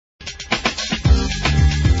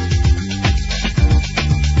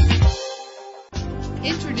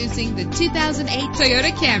Introducing the 2008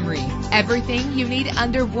 Toyota Camry. Everything you need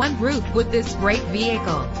under one roof with this great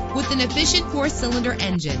vehicle. With an efficient 4-cylinder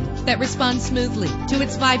engine that responds smoothly to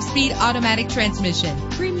its 5-speed automatic transmission.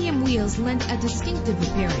 Premium wheels lend a distinctive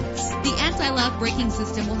appearance. The anti-lock braking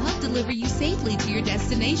system will help deliver you safely to your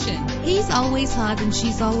destination. He's always hot and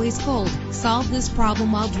she's always cold. Solve this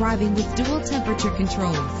problem while driving with dual temperature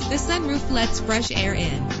controls. The sunroof lets fresh air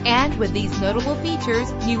in. And with these notable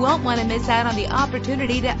features, you won't want to miss out on the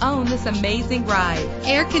opportunity to own this amazing ride.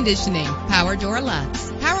 Air conditioning, power door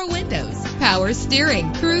locks, power windows, power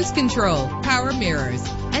steering, cruise control, power mirrors,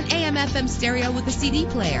 an AM/FM stereo with a CD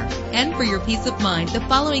player. And for your peace of mind, the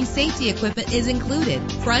following safety equipment is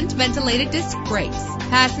included: front ventilated disc brakes,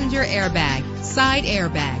 passenger airbag, side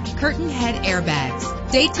airbag, curtain head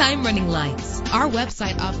airbags, daytime running lights. Our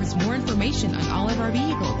website offers more information on all of our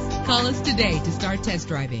vehicles. Call us today to start test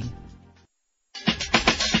driving.